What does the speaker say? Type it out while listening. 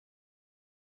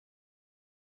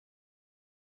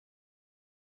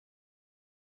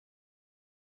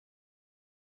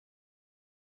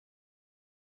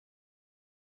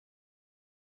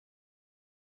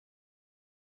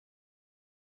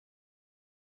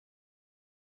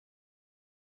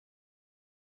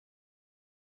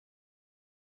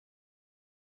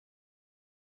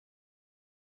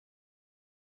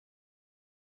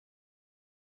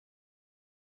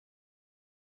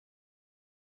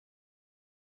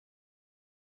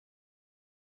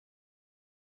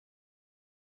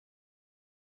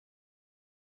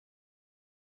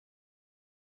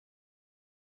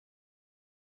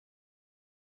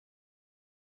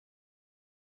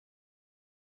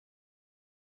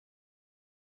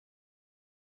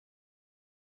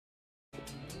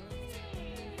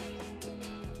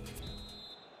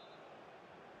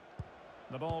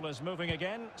The ball is moving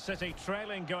again. City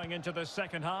trailing going into the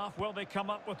second half. Will they come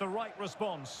up with the right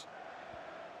response?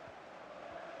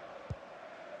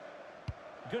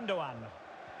 Gundogan.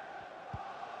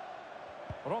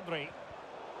 Rodri.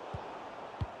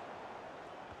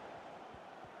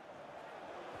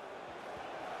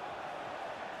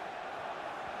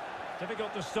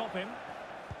 Difficult to stop him.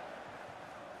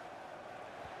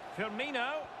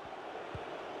 Firmino.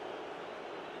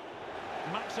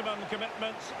 Maximum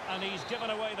commitment, and he's given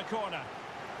away the corner.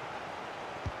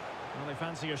 Well, they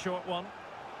fancy a short one.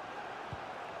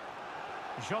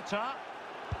 Jota.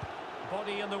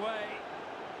 Body in the way.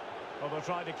 Well, they'll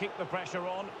try to keep the pressure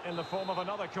on in the form of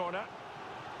another corner.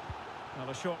 Well,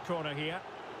 a short corner here.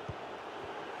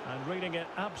 And reading it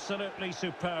absolutely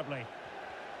superbly.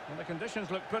 And the conditions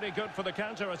look pretty good for the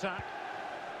counter-attack.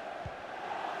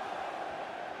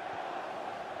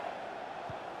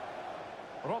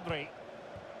 Rodri.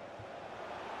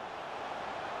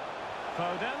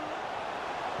 Foden.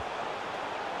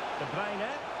 De Bruyne.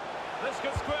 This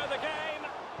could square the game.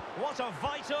 What a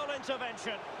vital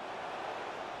intervention.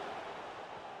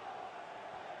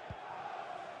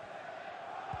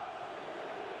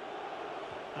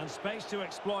 And space to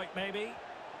exploit, maybe.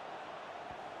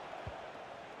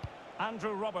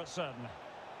 Andrew Robertson.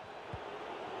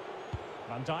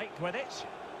 Van Dijk with it.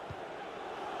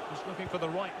 Just looking for the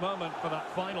right moment for that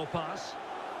final pass.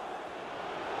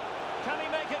 Can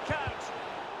he make it count?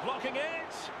 Blocking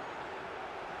it.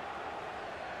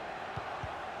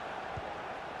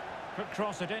 Could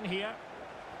cross it in here.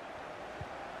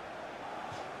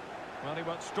 Well, he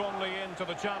went strongly into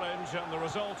the challenge, and the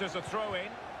result is a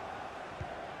throw-in.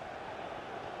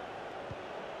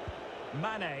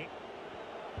 Mane.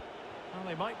 Well,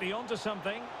 they might be onto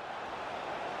something.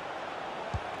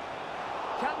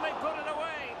 Can they put it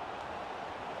away?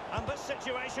 And this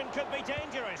situation could be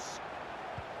dangerous.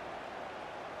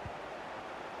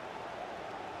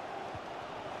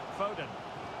 Foden.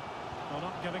 Well,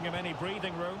 not giving him any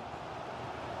breathing room.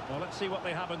 Well, let's see what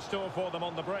they have in store for them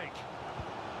on the break.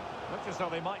 Looks as though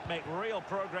they might make real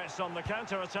progress on the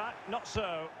counter-attack. Not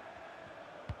so.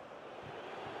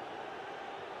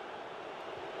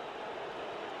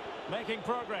 Making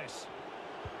progress.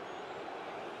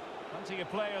 Plenty of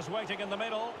players waiting in the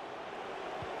middle.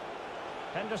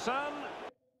 Henderson.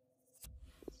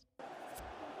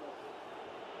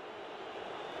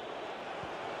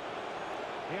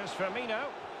 Here's Firmino.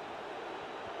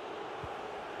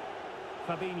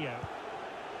 Fabinho.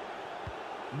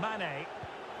 Mane.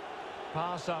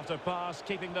 Pass after pass,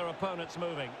 keeping their opponents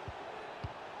moving.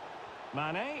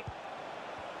 Mane.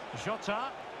 Jota.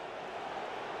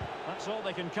 That's all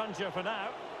they can conjure for now.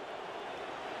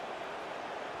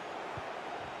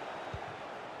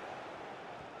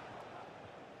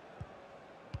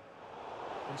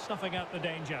 And snuffing out the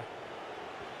danger.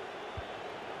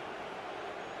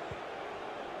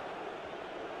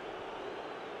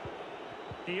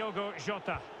 Diogo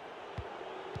Jota.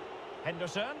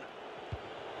 Henderson.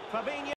 Fabinho.